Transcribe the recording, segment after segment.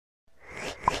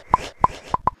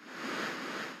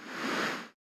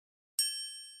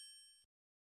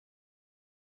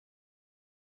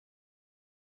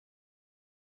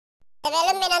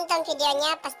Sebelum menonton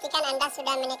videonya, pastikan Anda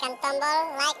sudah menekan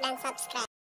tombol like dan subscribe.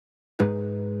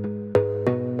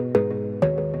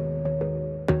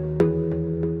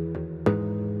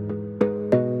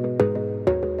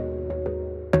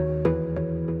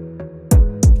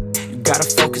 You gotta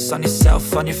focus on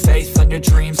yourself, on your faith, on your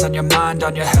dreams, on your mind,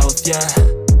 on your health, yeah.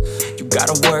 You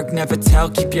gotta work, never tell,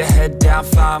 keep your head down,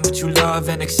 find what you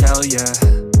love and excel, yeah.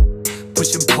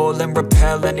 Push and pull and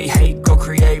repel any hate, go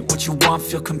create what you want,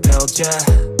 feel compelled, yeah.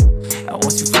 And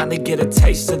once you finally get a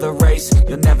taste of the race,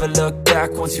 you'll never look back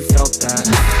once you felt that.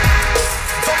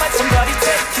 Don't let somebody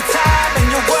take your time and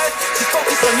your worth, just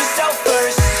focus on yourself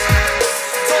first.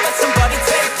 Don't let somebody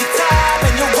take your time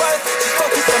and your worth, just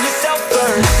focus on yourself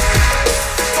first.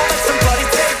 Don't let somebody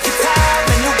take your time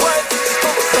and your worth, just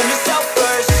focus on yourself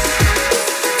first.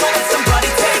 Don't let somebody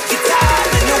take your time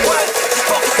and your worth, just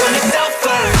focus on yourself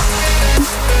first.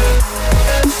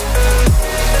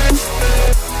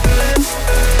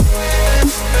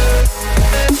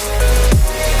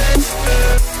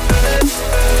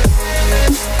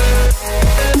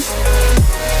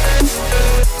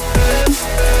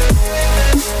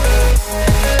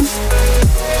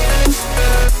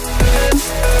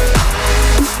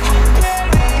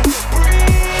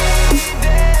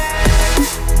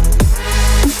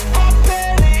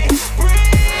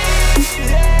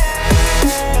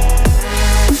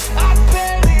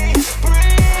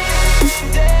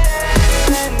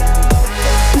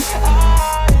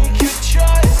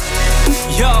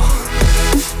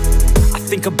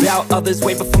 About others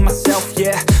way before myself,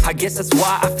 yeah. I guess that's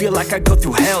why I feel like I go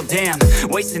through hell, damn.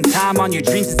 Wasting time on your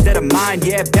dreams instead of mine,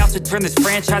 yeah. About to turn this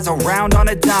franchise around on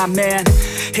a dime, man.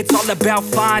 It's all about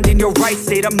finding your right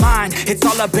state of mind. It's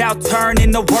all about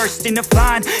turning the worst into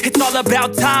fine. It's all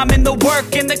about time and the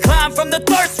work and the climb. From the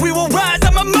thirst we will rise,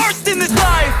 I'm immersed in this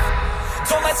life.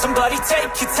 Don't let somebody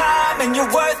take your time and your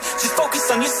worth, just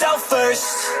focus on yourself first.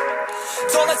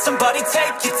 Don't let somebody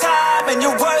take your time and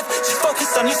your worth, just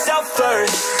focus on yourself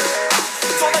first.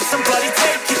 Don't let somebody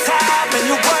take your time and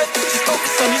your worth, just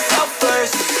focus on yourself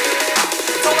first.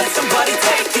 Don't let somebody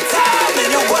take your time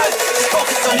and your worth, just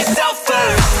focus on yourself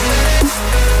first.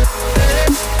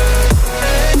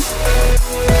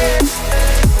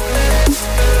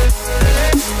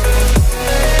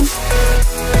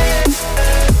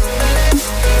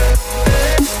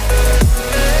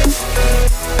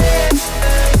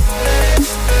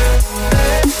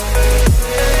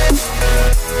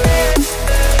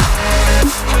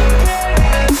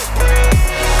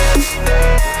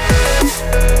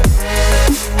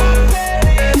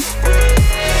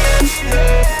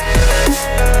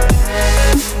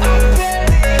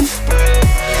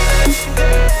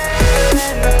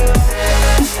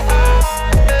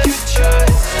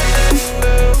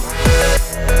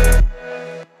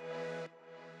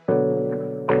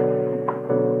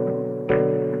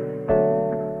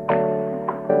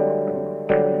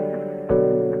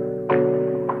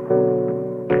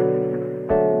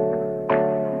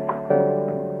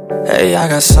 Hey, I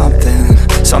got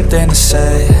something to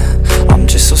say. I'm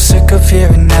just so sick of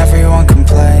hearing everyone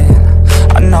complain.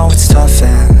 I know it's tough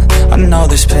and I know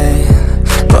there's pain,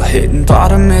 but hitting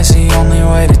bottom is the only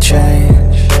way to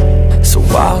change. So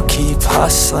I'll keep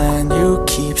hustling, you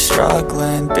keep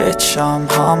struggling. Bitch, I'm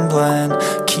humbling,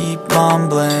 keep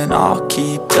mumbling. I'll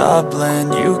keep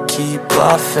doubling, you keep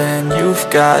bluffing. You've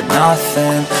got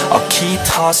nothing, I'll keep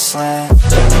hustling.